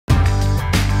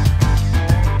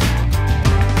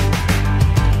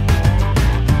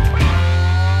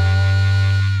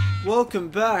Welcome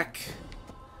back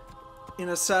in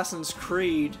Assassin's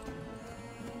Creed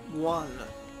 1.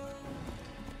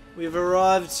 We've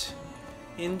arrived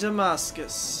in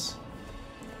Damascus.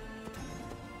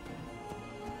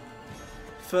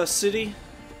 First city,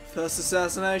 first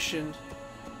assassination.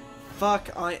 Fuck,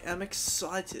 I am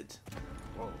excited.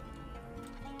 Whoa.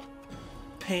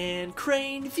 Pan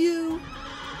crane view.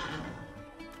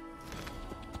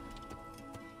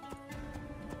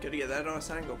 Gotta get that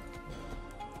nice angle.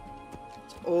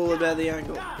 It's all about the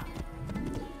angle.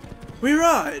 We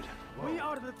ride. We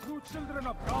are the true children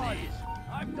of God.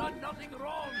 I've done nothing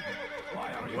wrong.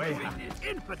 Why are you doing this?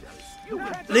 Infidels! You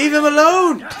will Leave him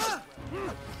alone!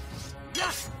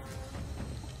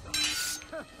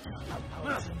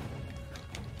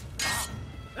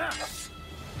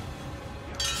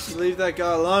 Leave that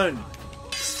guy alone.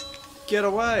 Get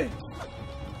away.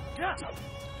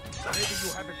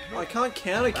 I can't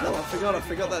counter kill. I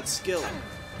forgot that skill.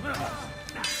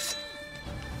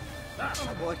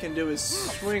 All I can do is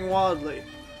swing wildly.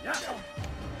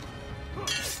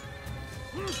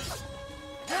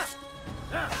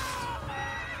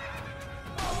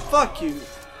 Fuck you.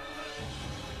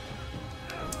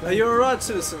 Are you alright,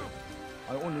 citizen?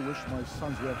 I only wish my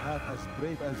sons were half as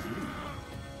brave as you.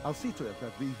 I'll see to it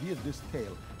that we hear this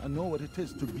tale and know what it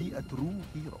is to be a true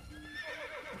hero.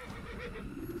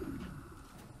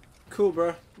 Cool,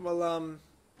 bro. Well,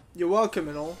 you're welcome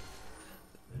and all.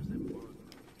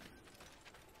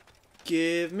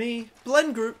 Give me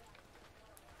blend group.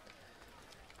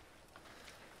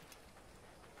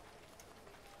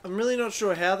 I'm really not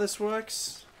sure how this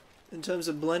works in terms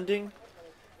of blending,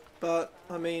 but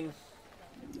I mean,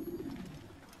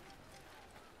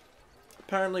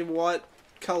 apparently white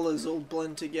colors all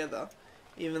blend together,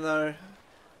 even though,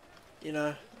 you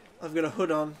know, I've got a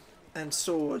hood on and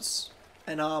swords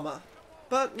and armor.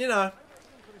 But, you know,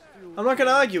 I'm not going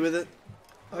to argue with it.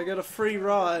 I got a free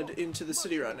ride into the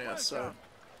city right now, so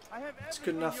it's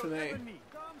good enough for me. Come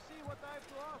see what I have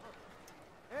to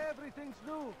offer. Everything's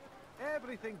new.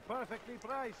 Everything perfectly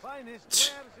priced.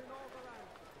 Finest wares in all the land.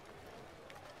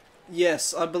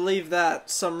 Yes, I believe that.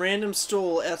 Some random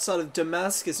stall outside of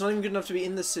Damascus, not even good enough to be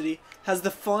in the city, has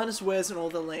the finest wares in all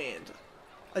the land.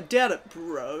 I doubt it,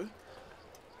 bro.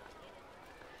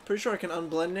 Pretty sure I can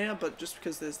unblend now, but just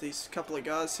because there's these couple of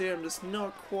guys here, I'm just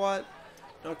not quite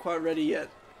ready yet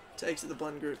to exit the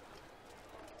blend group.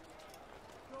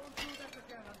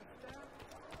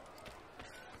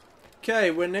 Okay,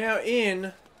 we're now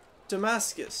in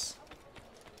Damascus.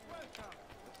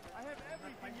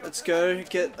 Let's go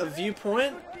get a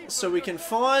viewpoint so we can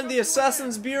find the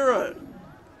Assassin's Bureau.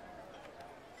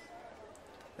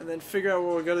 And then figure out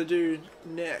what we're going to do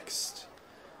next.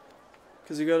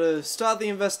 Because we've got to start the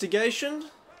investigation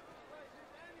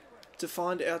to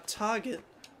find our target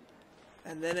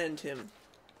and then end him.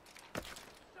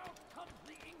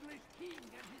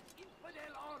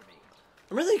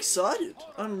 I'm really excited.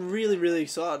 I'm really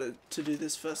excited to do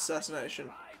this first assassination.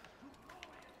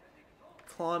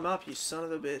 Climb up, you son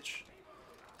of a bitch.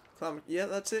 Climb. Yeah,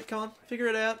 that's it. Come on. Figure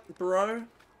it out, bro.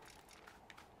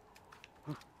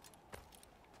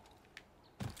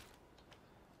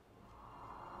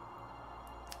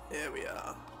 There we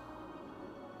are.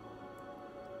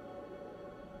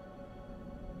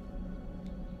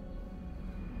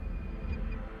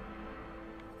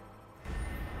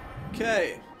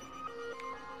 Okay.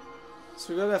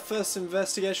 So we got our first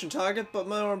investigation target, but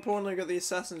more importantly we got the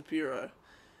Assassin's Bureau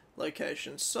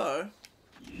location. So,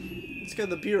 let's go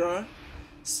to the Bureau,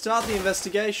 start the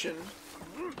investigation,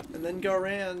 and then go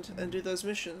around and do those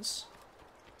missions.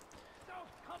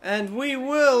 And we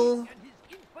will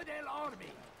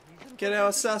get our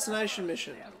assassination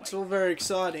mission. It's all very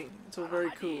exciting. It's all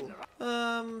very cool.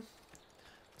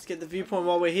 Let's get the viewpoint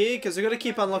while we're here, because we've got to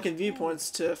keep unlocking viewpoints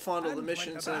to find all the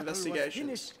missions and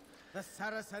investigations.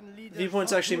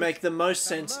 Viewpoints actually make the most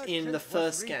sense in the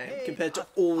first game compared to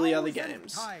all the other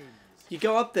games. You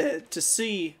go up there to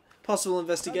see possible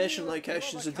investigation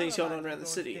locations and things going on around the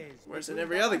city, whereas in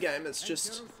every other game it's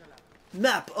just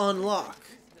map unlock.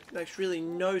 It makes really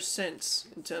no sense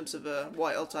in terms of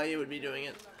why Altair would be doing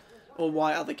it, or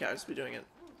why other characters would be doing it.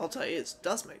 Altair's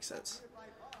does make sense.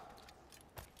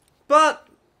 But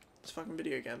it's a fucking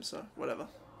video game, so whatever.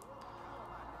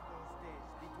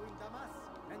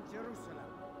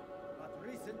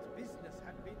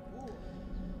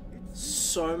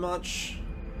 So much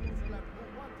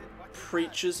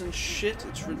preachers and shit,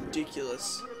 it's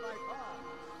ridiculous.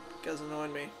 You guys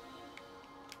annoying me.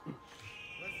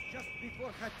 Just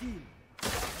before Khatim,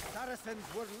 Saracens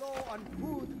were low on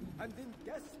food and in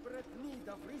desperate need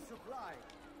of resupply.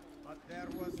 But there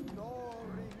was no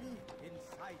relief in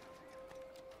sight.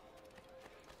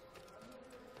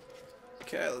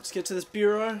 Okay, let's get to this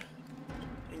bureau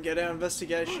and get our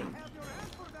investigation.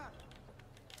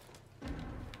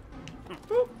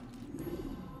 Boop.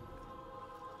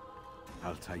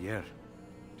 Altair,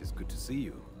 it is good to see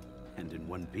you, and in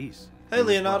one piece. Hey, You as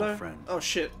well, Leonardo. friend. Oh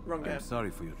shit, wrong game. I'm sorry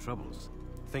for your troubles.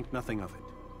 Think nothing of it.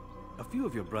 A few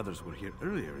of your brothers were here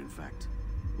earlier, in fact.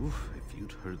 Oof, if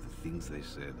you'd heard the things they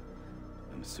said,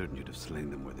 I'm certain you'd have slain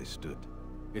them where they stood.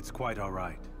 It's quite all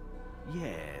right.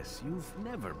 Yes, you've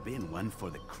never been one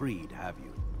for the creed, have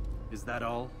you? Is that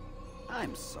all?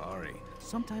 I'm sorry.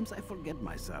 Sometimes I forget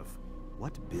myself.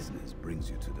 What business brings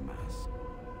you to the Mass?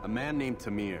 A man named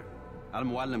Tamir.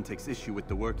 Al-Muallim takes issue with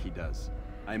the work he does.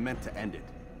 I meant to end it.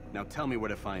 Now tell me where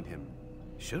to find him.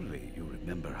 Surely you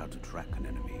remember how to track an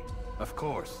enemy. Of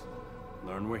course.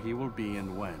 Learn where he will be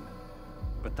and when.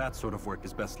 But that sort of work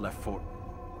is best left for...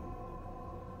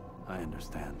 I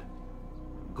understand.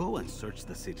 Go and search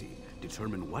the city,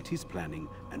 determine what he's planning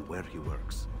and where he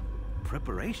works.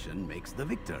 Preparation makes the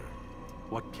victor.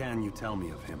 What can you tell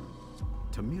me of him?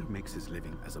 Tamir makes his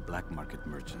living as a black market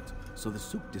merchant, so the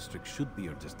souk district should be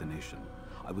your destination.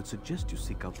 I would suggest you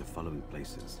seek out the following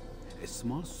places. A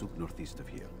small souk northeast of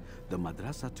here, the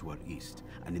madrasa to our east,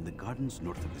 and in the gardens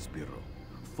north of this bureau.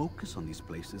 Focus on these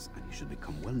places and he should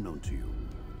become well known to you.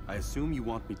 I assume you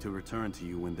want me to return to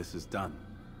you when this is done.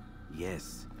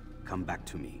 Yes, come back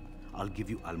to me. I'll give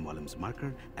you Al-Muallim's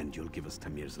marker and you'll give us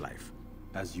Tamir's life.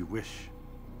 As you wish.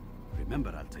 Remember,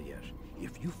 Altair,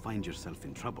 if you find yourself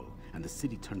in trouble and the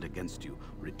city turned against you,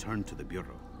 return to the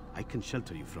bureau. I can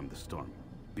shelter you from the storm.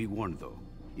 Be warned though,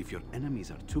 if your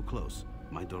enemies are too close,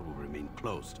 my door will remain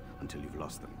closed until you've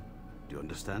lost them. Do you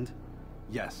understand?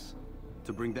 Yes.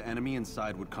 To bring the enemy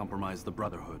inside would compromise the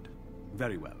Brotherhood.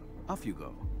 Very well. Off you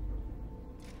go.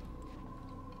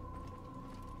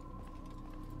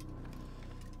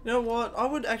 You know what? I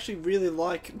would actually really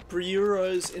like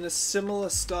bureaus in a similar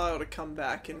style to come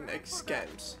back in next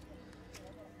games.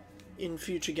 In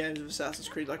future games of Assassin's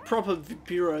Creed. Like proper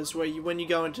bureaus where you, when you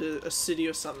go into a city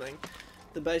or something,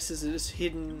 the bases are just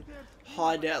hidden,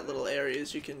 hideout little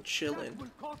areas you can chill in. Will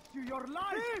cost you your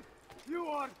life. You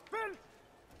are filth.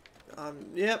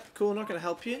 Yep, cool, not gonna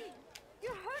help you.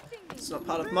 You're hurting me. It's not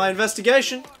part of my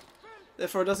investigation.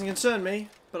 Therefore it doesn't concern me,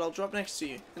 but I'll drop next to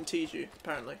you and tease you,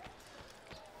 apparently.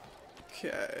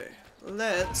 Okay,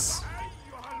 let's...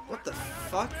 What the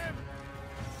fuck?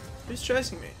 Who's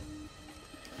chasing me?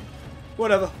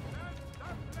 Whatever.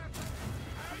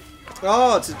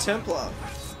 Oh, it's a Templar.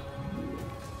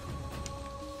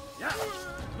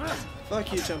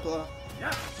 Fuck you, Templar.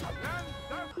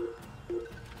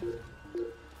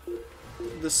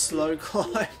 The slow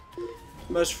climb.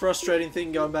 Most frustrating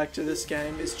thing going back to this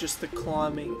game is just the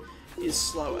climbing is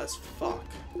slow as fuck.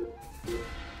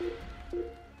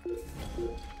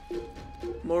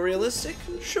 More realistic?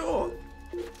 Sure.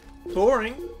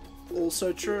 Boring?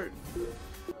 Also true.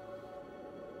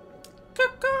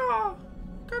 Caw-caw!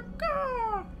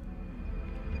 Caw-caw!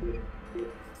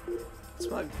 It's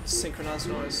my synchronized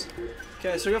noise.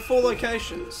 Okay, so we got 4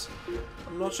 locations.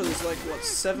 I'm not sure there's like, what,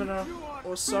 7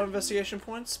 or so investigation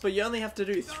points, but you only have to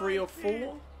do 3 or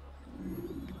 4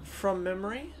 from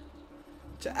memory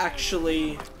to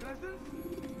actually,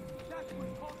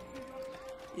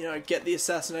 you know, get the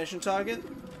assassination target.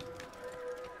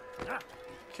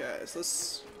 Okay, so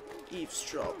let's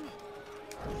eavesdrop.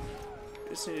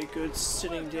 Just need a good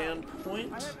sitting down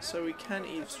point so we can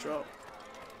eavesdrop.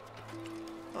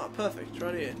 Oh, perfect,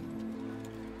 right here.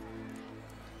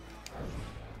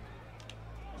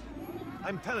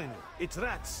 I'm telling you, it's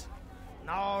rats.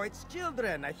 No, it's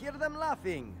children. I hear them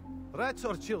laughing. Rats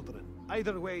or children.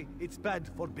 Either way, it's bad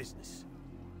for business.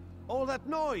 All that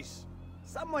noise.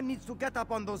 Someone needs to get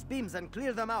up on those beams and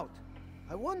clear them out.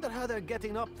 I wonder how they're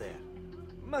getting up there.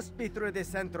 Must be through the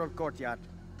central courtyard.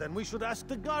 Then we should ask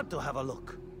the guard to have a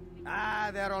look. Ah,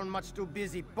 they're all much too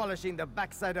busy polishing the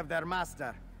backside of their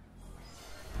master.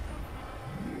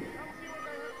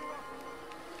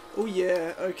 Oh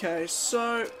yeah, okay,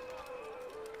 so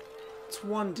it's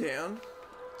 1 down.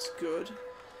 It's good.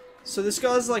 So this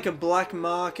guy's like a black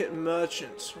market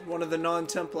merchant, one of the 9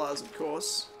 Templars, of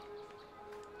course.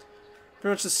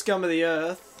 Pretty much the scum of the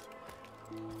earth.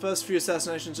 First few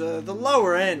assassinations are the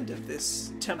lower end of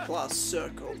this Templar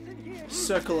circle.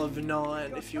 Circle of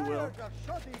 9, if you will.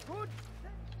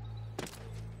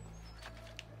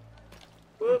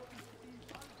 Whoop.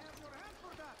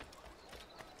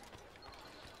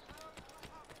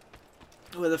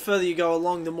 Where the further you go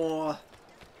along, the more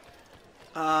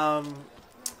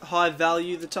high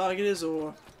value the target is,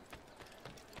 or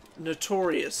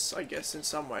notorious, I guess, in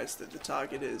some ways, that the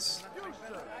target is.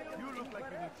 You look like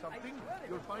you need something.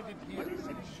 You'll find it here,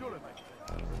 I'm sure of it.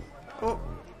 Oh,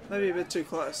 maybe a bit too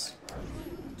close.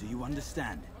 Do you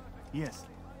understand? Yes.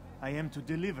 I am to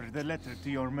deliver the letter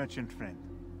to your merchant friend.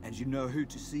 And you know who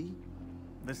to see?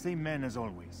 The same man as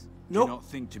always. Nope. Do not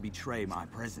think to betray my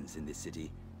presence in this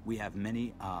city. We have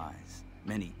many eyes,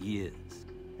 many ears.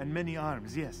 And many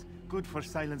arms, yes. Good for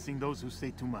silencing those who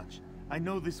say too much. I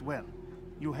know this well.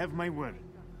 You have my word.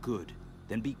 Good.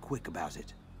 Then be quick about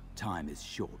it. Time is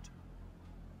short.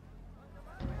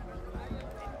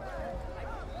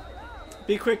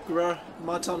 Be quick, bro.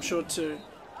 My time's short too.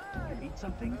 Need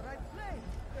something?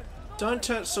 Don't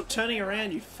stop turning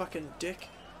around, you fucking dick.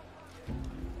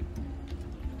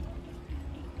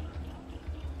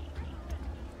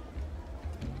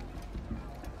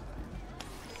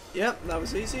 Yep, that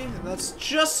was easy, and that's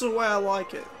just the way I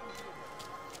like it.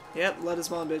 Yep, letter's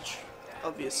mine, bitch.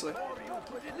 Obviously.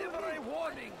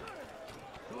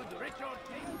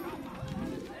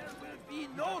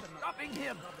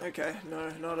 Okay, no,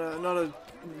 not a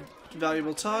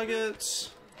valuable target.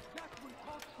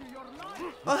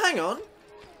 Oh, hang on.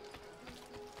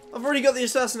 I've already got the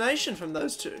assassination from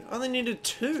those two. I only needed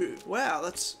 2. Wow,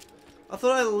 that's... I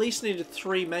thought I at least needed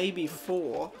 3, maybe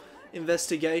 4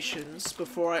 investigations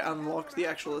before I unlocked the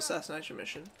actual assassination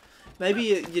mission.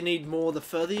 Maybe you need more the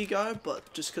further you go,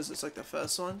 but just because it's like the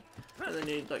first one, and then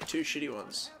you need like 2 shitty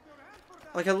ones.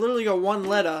 Like I literally got 1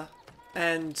 letter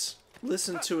and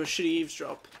listened to a shitty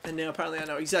eavesdrop, and now apparently I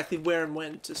know exactly where and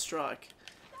when to strike.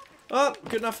 Oh,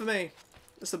 good enough for me.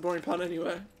 That's the boring part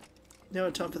anyway. Now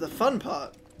it's time for the fun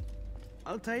part.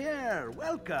 Altair,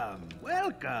 welcome,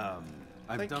 welcome.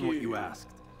 I've done what you asked.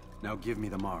 Now give me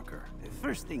the marker.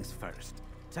 First things first,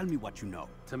 tell me what you know.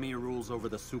 Tamir rules over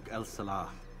the Souk El Salah.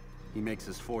 He makes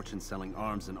his fortune selling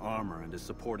arms and armor and is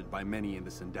supported by many in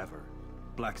this endeavor.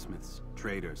 Blacksmiths,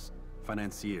 traders,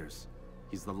 financiers.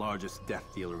 He's the largest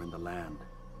death dealer in the land.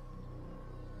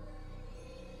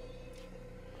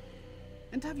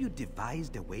 And have you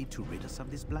devised a way to rid us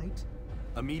of this blight?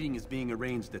 A meeting is being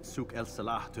arranged at Souk El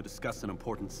Salah to discuss an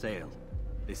important sale.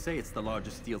 They say it's the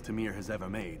largest deal Tamir has ever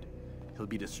made. He'll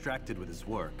be distracted with his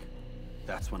work.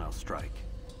 That's when I'll strike.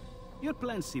 Your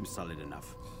plan seems solid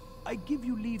enough. I give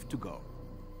you leave to go.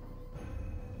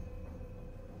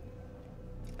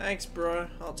 Thanks, bro.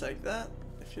 I'll take that,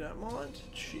 if you don't mind.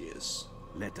 Cheers.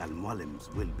 Let Al-Mualim's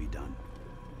will be done.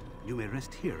 You may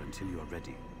rest here until you are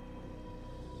ready.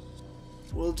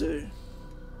 Will do.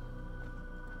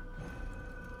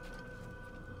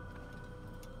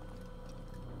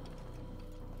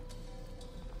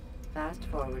 Fast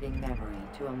forwarding memory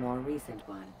to a more recent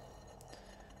one.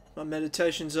 My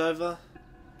meditation's over.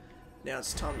 Now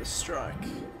it's time to strike.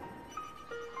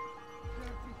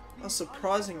 Oh,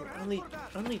 surprising.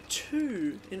 Only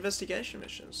 2 investigation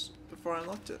missions before I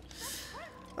unlocked it.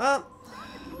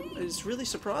 It's really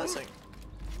surprising.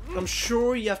 I'm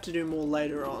sure you have to do more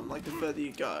later on, like the further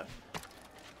you go.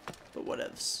 But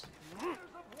whatevs.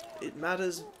 It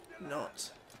matters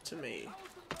not to me.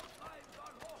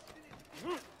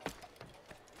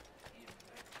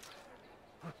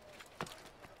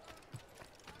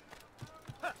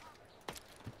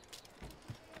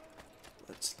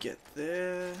 Let's get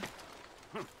there.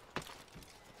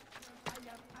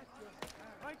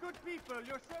 My good people,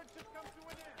 your search has come to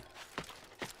an end.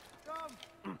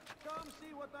 Come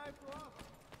see what I have to offer.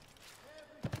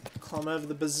 Climb over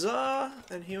the bazaar,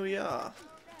 and here we are,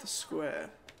 the square.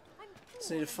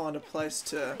 Just need to find a place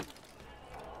to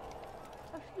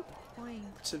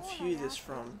view this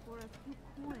from.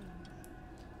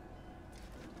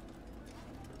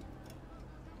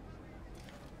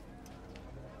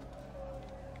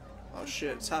 Oh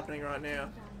shit, it's happening right now.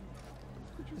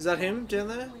 Is that him down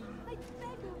there?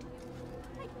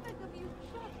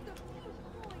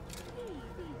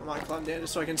 I might climb down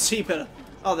just so I can see better.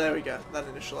 Oh, there we go. That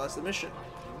initialized the mission.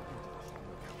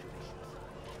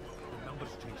 The numbers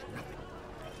change nothing.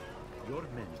 Your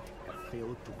men have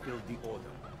failed to fill the order,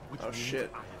 which means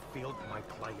shit. I have failed my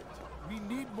client. We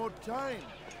need more time.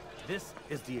 This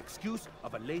is the excuse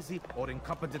of a lazy or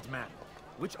incompetent man.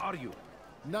 Which are you?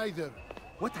 Neither.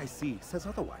 What I see says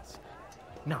otherwise.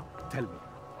 Now, tell me,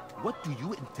 what do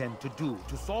you intend to do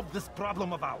to solve this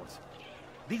problem of ours?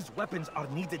 These weapons are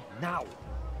needed now.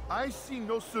 I see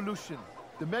no solution.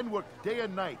 The men work day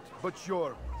and night, but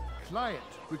your client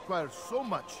requires so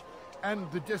much, and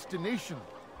the destination.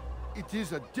 It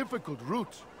is a difficult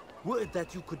route. Would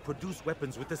that you could produce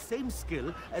weapons with the same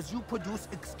skill as you produce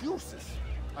excuses.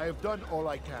 I have done all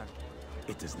I can.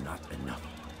 It is not enough.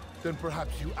 Then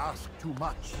perhaps you ask too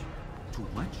much. Too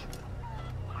much?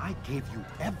 I gave you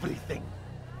everything.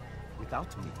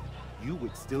 Without me, you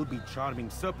would still be charming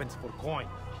serpents for coin.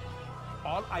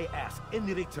 All I ask in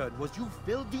return was you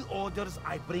fill the orders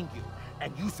I bring you.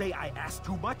 And you say I ask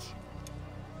too much?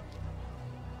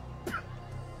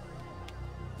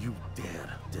 You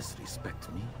dare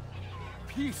disrespect me?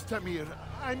 Peace, Tamir.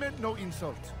 I meant no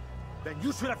insult. Then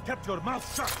you should have kept your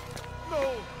mouth shut.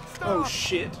 No, stop! Oh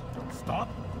shit. Stop?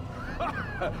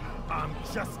 I'm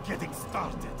just getting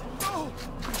started. No!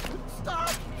 Stop!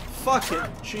 Fuck it.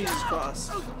 Jesus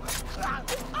Christ.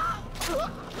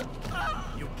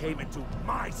 You came into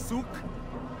my souk,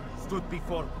 stood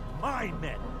before my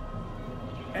men,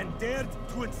 and dared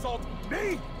to insult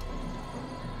me?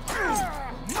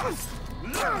 You must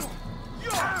learn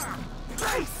your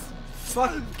place!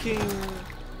 Fucking...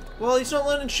 Well, he's not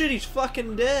learning shit. He's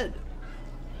fucking dead.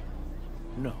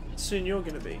 No. Soon you're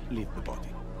gonna be. Leave the body.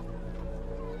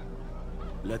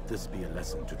 Let this be a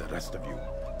lesson to the rest of you.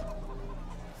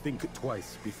 Think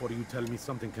twice before you tell me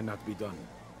something cannot be done.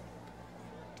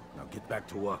 Now get back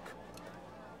to work.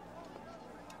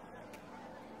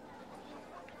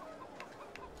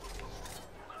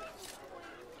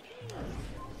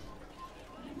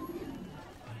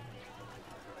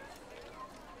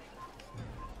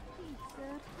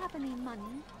 Have any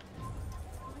money?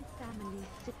 My family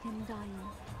sick and dying.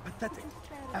 Pathetic.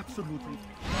 Absolutely.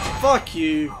 Fuck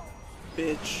you,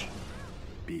 bitch.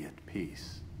 Be at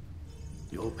peace.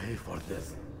 You'll pay for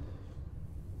this.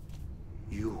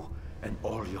 You and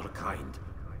all your kind.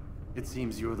 It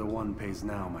seems you're the one pays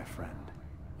now, my friend.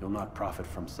 You'll not profit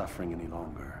from suffering any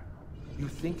longer. You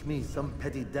think me some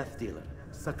petty death dealer,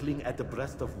 suckling at the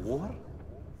breast of war?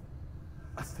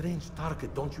 A strange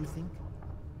target, don't you think?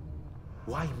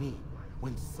 Why me,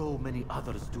 when so many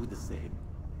others do the same?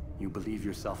 You believe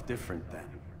yourself different, then?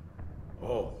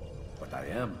 Oh, but I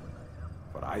am.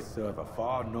 For I serve a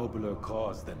far nobler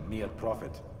cause than mere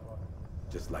profit.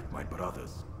 Just like my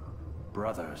brothers.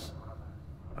 Brothers?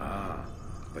 Ah,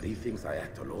 but he thinks I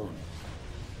act alone.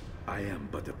 I am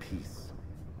but a piece.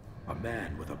 A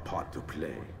man with a part to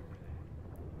play.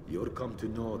 You'll come to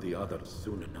know the others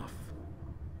soon enough.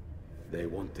 They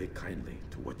won't take kindly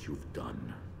to what you've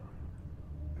done.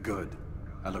 Good.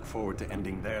 I look forward to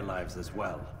ending their lives as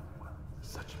well.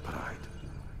 Such pride.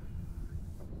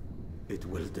 It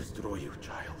will destroy you,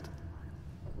 child.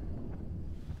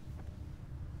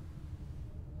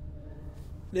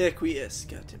 Acquiesce,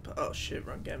 goddamn. Oh shit,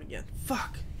 wrong game again.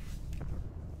 Fuck.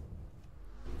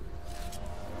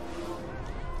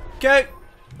 Okay.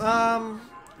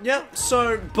 Yep,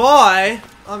 so bye.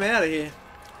 I'm out of here.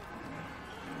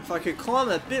 If I could climb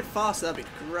a bit faster, that'd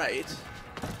be great.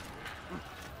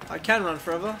 I can run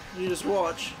forever. You just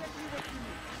watch.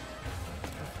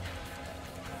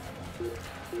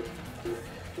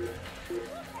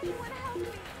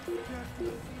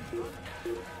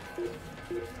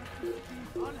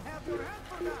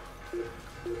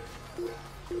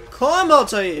 Climb,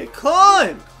 Altair!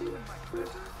 Climb!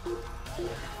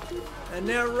 And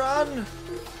now run!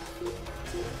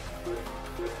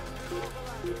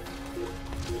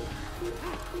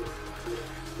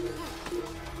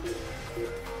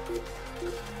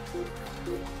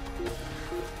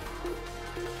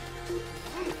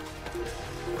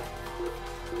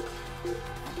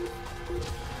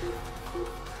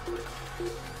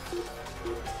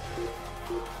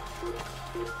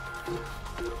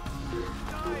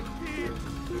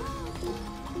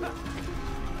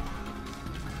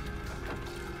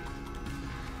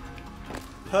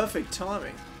 Perfect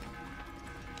timing.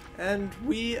 And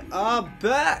we are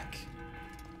back!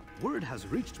 Word has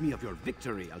reached me of your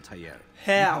victory, Altair.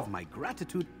 How? You have my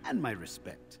gratitude and my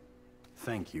respect.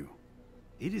 Thank you.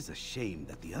 It is a shame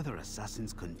that the other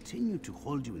assassins continue to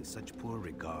hold you in such poor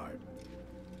regard.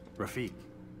 Rafik,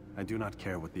 I do not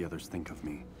care what the others think of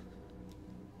me.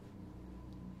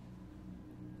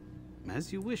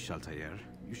 As you wish, Altair.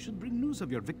 You should bring news of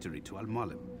your victory to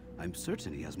Al-Malim. I'm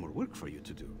certain he has more work for you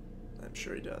to do. I'm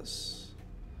sure he does.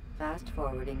 Fast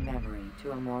forwarding memory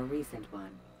to a more recent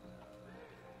one.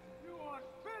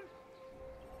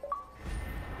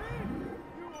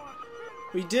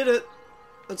 We did it!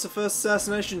 That's the first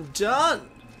assassination done!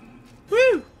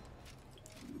 Woo!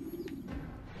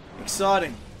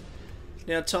 Exciting.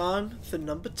 Now time for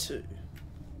number 2.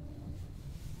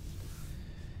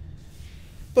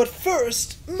 But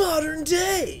first, modern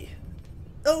day!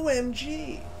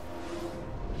 OMG!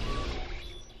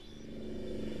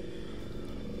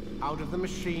 Out of the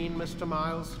machine, Mr.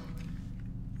 Miles?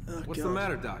 Oh, What's God. the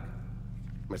matter, Doc?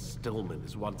 Miss Stillman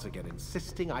is once again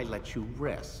insisting I let you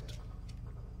rest.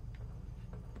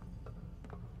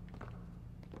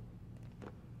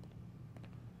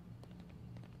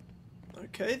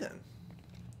 Okay then.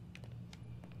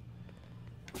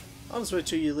 I'll just wait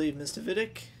till you leave, Mr.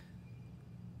 Vidic.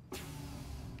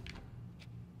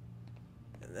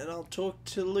 talk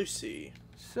to Lucy.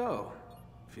 So,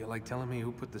 feel like telling me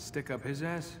who put the stick up his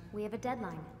ass? We have a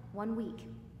deadline. 1 week.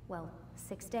 Well,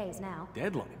 6 days now.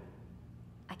 Deadline?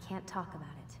 I can't talk about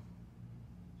it.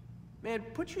 Man,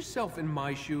 put yourself in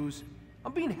my shoes.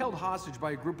 I'm being held hostage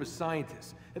by a group of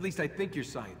scientists. At least I think you're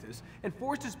scientists. And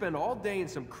forced to spend all day in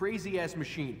some crazy-ass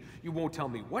machine. You won't tell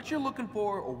me what you're looking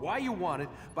for or why you want it,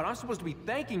 but I'm supposed to be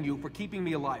thanking you for keeping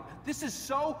me alive. This is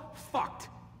so fucked.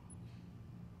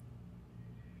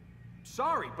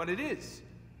 Sorry, but it is.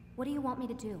 What do you want me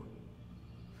to do?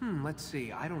 Let's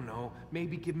see. I don't know.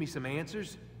 Maybe give me some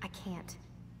answers? I can't.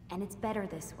 And it's better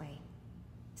this way.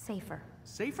 Safer.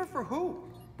 Safer for who?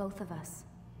 Both of us.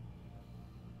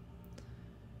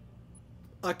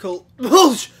 I call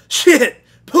bullshit.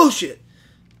 Bullshit.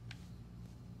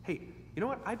 Hey, you know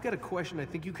what? I've got a question I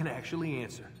think you can actually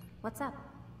answer. What's up?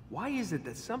 Why is it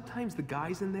that sometimes the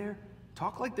guys in there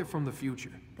talk like they're from the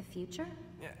future? The future?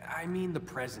 I mean the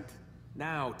present.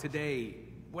 Now, today,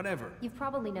 whatever. You've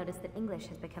probably noticed that English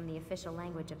has become the official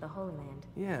language of the Holy Land.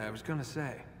 Yeah, I was gonna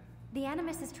say. The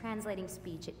Animus is translating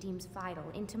speech it deems vital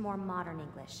into more modern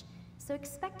English, so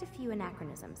expect a few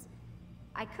anachronisms.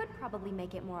 I could probably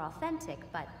make it more authentic,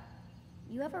 but...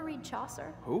 You ever read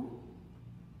Chaucer? Who?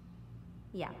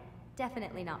 Yeah,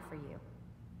 definitely not for you.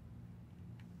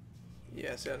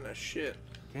 Yes, I know shit.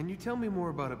 Can you tell me more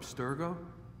about Abstergo?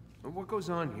 What goes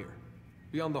on here?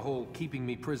 Beyond the whole keeping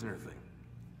me prisoner thing.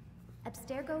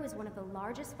 Abstergo is one of the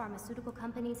largest pharmaceutical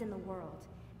companies in the world.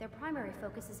 Their primary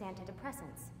focus is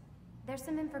antidepressants. There's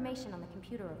some information on the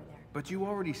computer over there. But you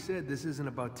already said this isn't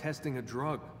about testing a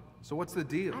drug. So what's the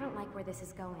deal? I don't like where this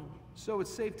is going. So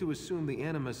it's safe to assume the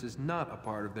Animus is not a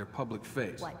part of their public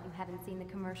face. What, you haven't seen the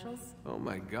commercials? Oh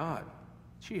my god.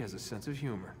 She has a sense of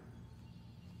humor.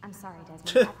 I'm sorry,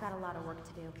 Desmond. I've got a lot of work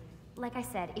to do. Like I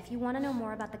said, if you want to know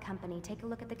more about the company, take a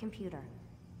look at the computer.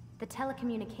 The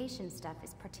telecommunications stuff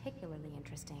is particularly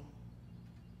interesting.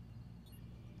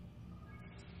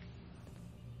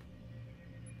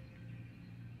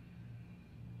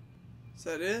 Is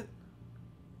that it?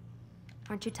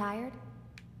 Aren't you tired?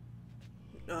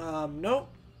 Nope.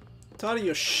 Tired of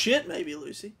your shit, maybe,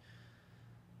 Lucy.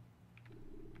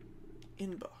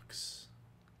 Inbox.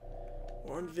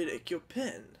 Warren Vidic, your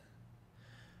pen.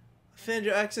 I found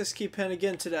your access key pen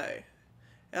again today.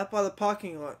 Out by the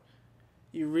parking lot.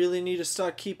 You really need to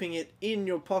start keeping it in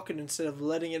your pocket instead of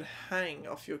letting it hang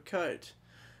off your coat.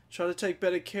 Try to take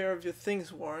better care of your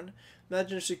things, Warren.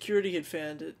 Imagine if security had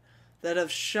found it. They'd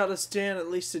have shut us down at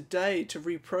least a day to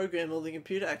reprogram all the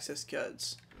computer access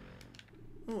codes.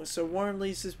 Oh, so Warren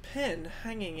leaves his pen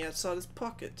hanging outside his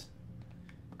pocket.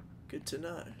 Good to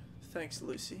know. Thanks,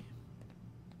 Lucy.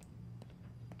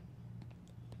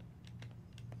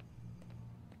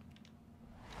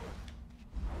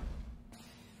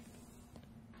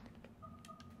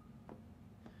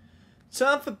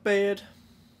 Time for bed.